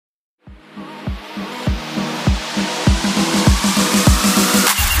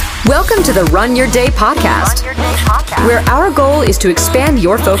Welcome to the Run Your Day podcast, where our goal is to expand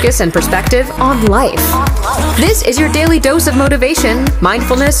your focus and perspective on life. This is your daily dose of motivation,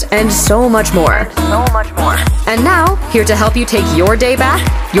 mindfulness, and so much more. And now, here to help you take your day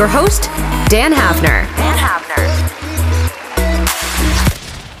back, your host, Dan Hafner.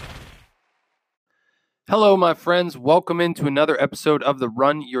 Hello, my friends. Welcome into another episode of the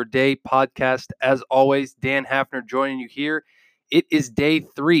Run Your Day podcast. As always, Dan Hafner joining you here. It is day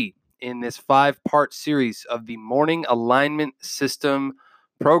 3 in this 5-part series of the Morning Alignment System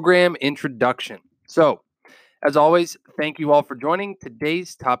Program Introduction. So, as always, thank you all for joining.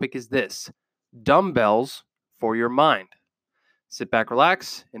 Today's topic is this: dumbbells for your mind. Sit back,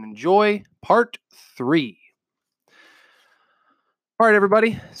 relax, and enjoy part 3. All right,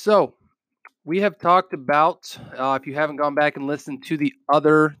 everybody. So, we have talked about, if you haven't gone back and listened to the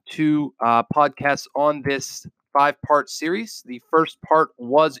other 2 podcasts on this 5-part series, the first part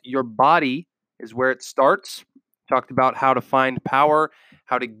was your body is where it starts. Talked about how to find power,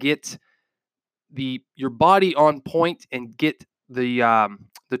 how to get your body on point and get the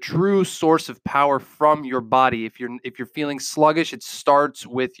true source of power from your body. If you're feeling sluggish, it starts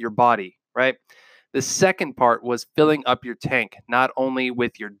with your body, right? The second part was filling up your tank, not only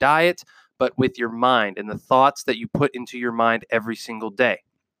with your diet, but with your mind and the thoughts that you put into your mind every single day.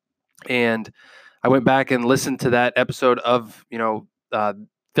 And I went back and listened to that episode of,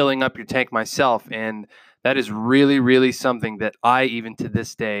 filling up your tank myself. And that is really, really something that I, even to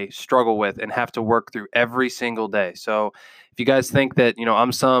this day, struggle with and have to work through every single day. So if you guys think that,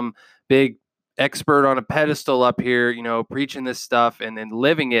 I'm some big expert on a pedestal up here, preaching this stuff and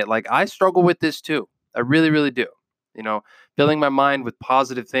living it, like I struggle with this too. I really, really do. Filling my mind with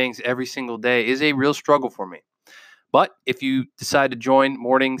positive things every single day is a real struggle for me. But if you decide to join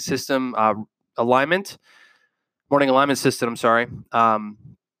Morning Alignment System,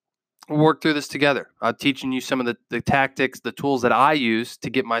 we'll work through this together, teaching you some of the tactics, the tools that I use to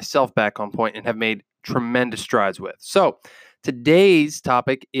get myself back on point and have made tremendous strides with. So today's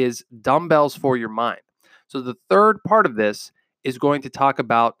topic is dumbbells for your mind. So the third part of this is going to talk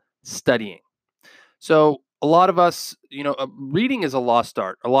about studying. So a lot of us, reading is a lost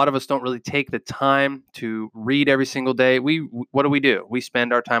art. A lot of us don't really take the time to read every single day. What do? We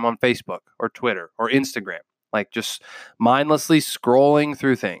spend our time on Facebook or Twitter or Instagram, like just mindlessly scrolling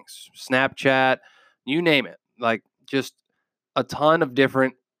through things, Snapchat, you name it, like just a ton of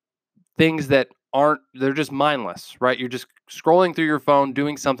different things that they're just mindless, right? You're just scrolling through your phone,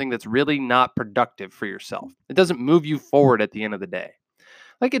 doing something that's really not productive for yourself. It doesn't move you forward at the end of the day.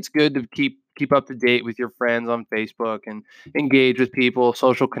 Like, it's good to keep up to date with your friends on Facebook and engage with people,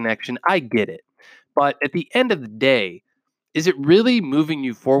 social connection. I get it. But at the end of the day, is it really moving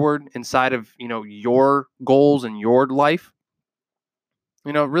you forward inside of, your goals and your life?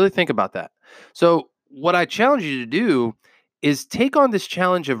 Really think about that. So what I challenge you to do is take on this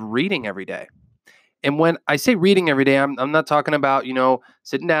challenge of reading every day. And when I say reading every day, I'm not talking about,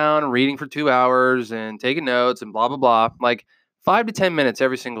 sitting down and reading for 2 hours and taking notes and blah, blah, blah. Like 5 to 10 minutes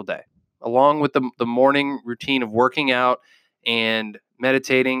every single day, along with the morning routine of working out and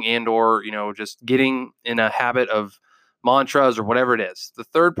meditating or, just getting in a habit of mantras or whatever it is. The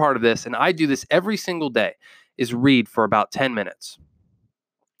third part of this, and I do this every single day, is read for about 10 minutes.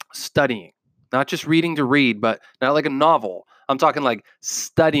 Studying, not just reading to read, but not like a novel. I'm talking like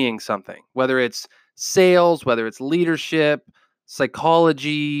studying something, whether it's sales, whether it's leadership,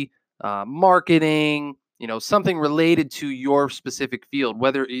 psychology, marketing, something related to your specific field,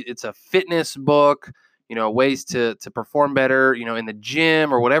 whether it's a fitness book, ways to perform better, in the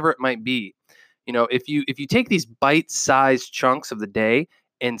gym or whatever it might be. If you take these bite-sized chunks of the day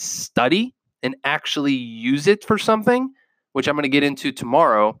and study and actually use it for something, which I'm going to get into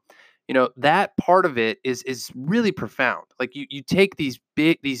tomorrow, that part of it is really profound. Like you take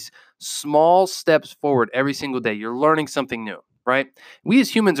these small steps forward every single day. You're learning something new, right? We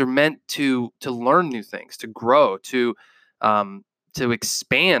as humans are meant to learn new things, to grow, to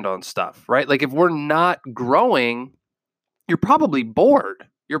expand on stuff, right? Like if we're not growing, you're probably bored.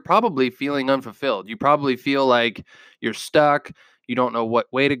 You're probably feeling unfulfilled. You probably feel like you're stuck. You don't know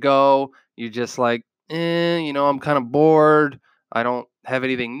what way to go. You're just like, I'm kind of bored. I don't have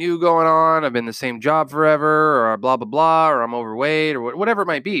anything new going on. I've been in the same job forever, or blah, blah, blah, or I'm overweight, or whatever it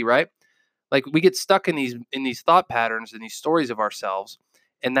might be, right? Like we get stuck in these thought patterns and these stories of ourselves,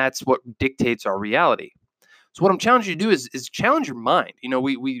 and that's what dictates our reality. So what I'm challenging you to do is challenge your mind.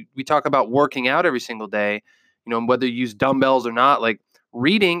 We talk about working out every single day, whether you use dumbbells or not. Like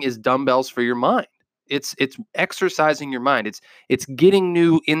reading is dumbbells for your mind. It's exercising your mind. It's getting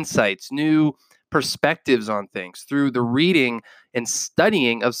new insights, new perspectives on things through the reading and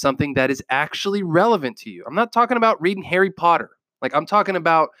studying of something that is actually relevant to you. I'm not talking about reading Harry Potter. Like, I'm talking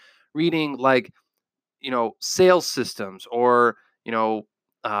about reading, like, sales systems or,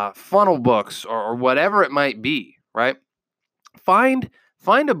 funnel books or whatever it might be, right? Find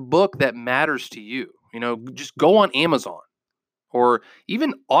a book that matters to you. Just go on Amazon or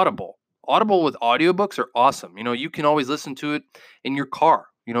even Audible. Audible with audiobooks are awesome. You can always listen to it in your car,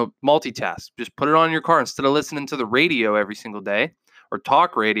 multitask. Just put it on in your car instead of listening to the radio every single day or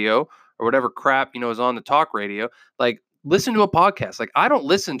talk radio or whatever crap, is on the talk radio. Like, listen to a podcast. Like, I don't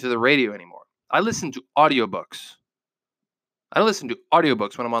listen to the radio anymore. I listen to audiobooks. I listen to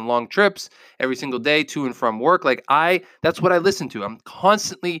audiobooks when I'm on long trips every single day to and from work. That's what I listen to. I'm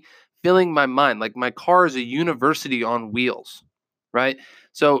constantly filling my mind. Like, my car is a university on wheels, right?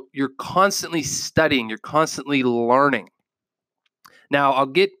 So you're constantly studying, you're constantly learning. Now, I'll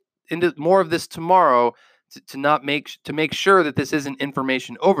get into more of this tomorrow to make sure that this isn't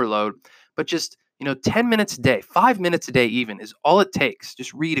information overload, but just 10 minutes a day, 5 minutes a day even is all it takes.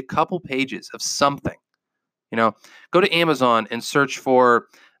 Just read a couple pages of something. Go to Amazon and search for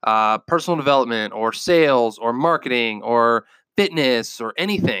personal development or sales or marketing or fitness or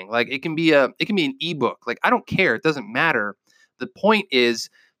anything. Like, it can be an ebook. Like, I don't care. It doesn't matter. The point is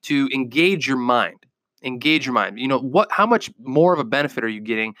to engage your mind. Engage your mind. How much more of a benefit are you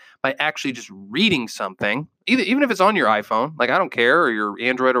getting by actually just reading something, even if it's on your iPhone? Like, I don't care, or your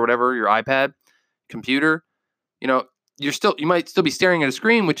Android or whatever, your iPad, computer. You might still be staring at a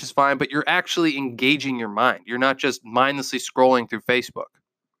screen, which is fine, but you're actually engaging your mind. You're not just mindlessly scrolling through Facebook.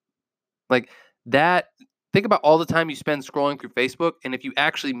 Like that, think about all the time you spend scrolling through Facebook, and if you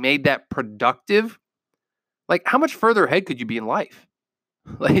actually made that productive, like, how much further ahead could you be in life?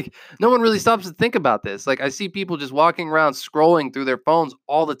 Like, no one really stops to think about this. Like, I see people just walking around scrolling through their phones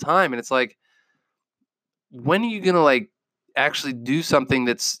all the time, and it's like, when are you going to actually do something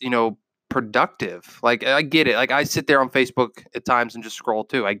that's, productive? Like, I get it. Like, I sit there on Facebook at times and just scroll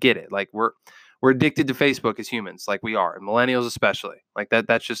too. I get it. Like, we're addicted to Facebook as humans, like we are, and millennials especially. Like,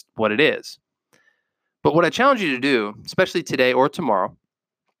 that's just what it is. But what I challenge you to do, especially today or tomorrow,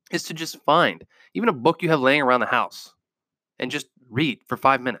 is to just find even a book you have laying around the house and just read for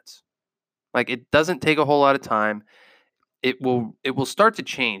 5 minutes. Like, it doesn't take a whole lot of time. It will start to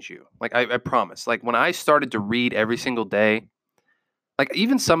change you. Like, I promise. Like, when I started to read every single day, like,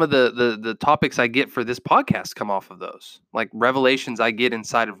 even some of the topics I get for this podcast come off of those, like revelations I get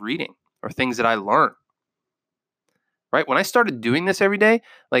inside of reading or things that I learn. Right? When I started doing this every day,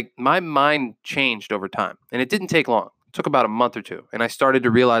 like, my mind changed over time, and it didn't take long. It took about a month or two, and I started to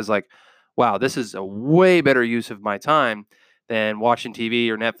realize, like, wow, this is a way better use of my time than watching TV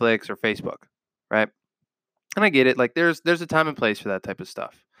or Netflix or Facebook, right? And I get it. Like, there's a time and place for that type of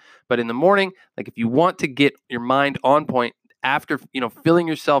stuff. But in the morning, like, if you want to get your mind on point after, filling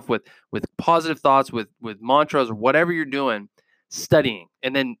yourself with positive thoughts, with mantras or whatever you're doing, studying,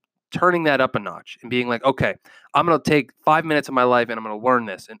 and then turning that up a notch and being like, okay, I'm going to take 5 minutes of my life and I'm going to learn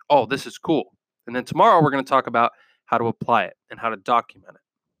this. And, oh, this is cool. And then tomorrow we're going to talk about how to apply it and how to document it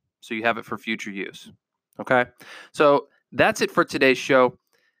so you have it for future use. Okay? So that's it for today's show.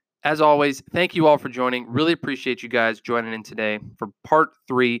 As always, thank you all for joining. Really appreciate you guys joining in today for part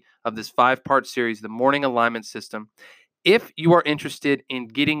 3 of this 5-part series, the Morning Alignment System. If you are interested in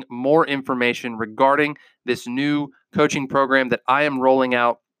getting more information regarding this new coaching program that I am rolling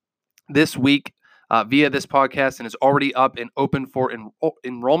out this week via this podcast and is already up and open for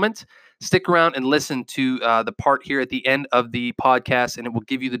enrollment, stick around and listen to the part here at the end of the podcast, and it will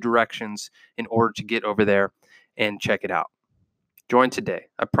give you the directions in order to get over there and check it out. Join today.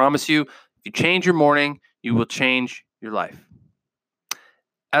 I promise you, if you change your morning, you will change your life.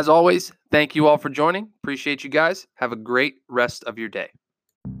 As always, thank you all for joining. Appreciate you guys. Have a great rest of your day.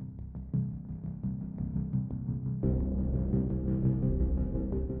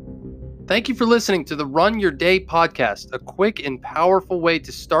 Thank you for listening to the Run Your Day podcast, a quick and powerful way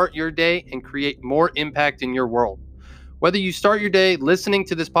to start your day and create more impact in your world. Whether you start your day listening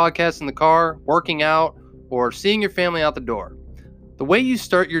to this podcast in the car, working out, or seeing your family out the door, the way you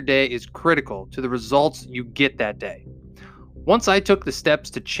start your day is critical to the results you get that day. Once I took the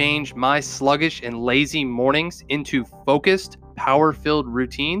steps to change my sluggish and lazy mornings into focused, power-filled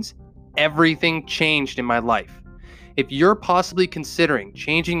routines, everything changed in my life. If you're possibly considering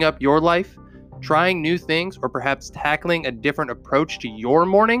changing up your life, trying new things, or perhaps tackling a different approach to your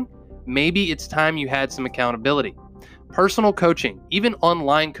morning, maybe it's time you had some accountability. Personal coaching, even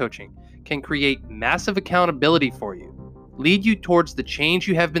online coaching, can create massive accountability for you, lead you towards the change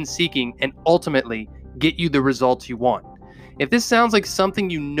you have been seeking, and ultimately get you the results you want. If this sounds like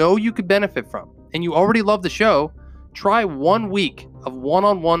something you know you could benefit from, and you already love the show, try 1 week of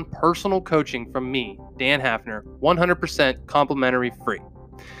one-on-one personal coaching from me, Dan Hafner, 100% complimentary free.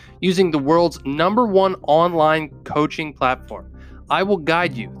 Using the world's #1 online coaching platform, I will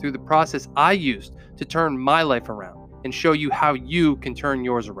guide you through the process I used to turn my life around and show you how you can turn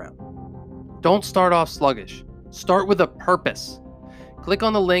yours around. Don't start off sluggish. Start with a purpose. Click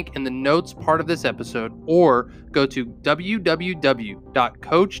on the link in the notes part of this episode or go to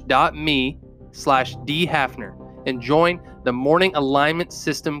www.coach.me/dhafner and join the Morning Alignment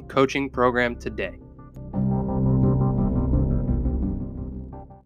System Coaching Program today.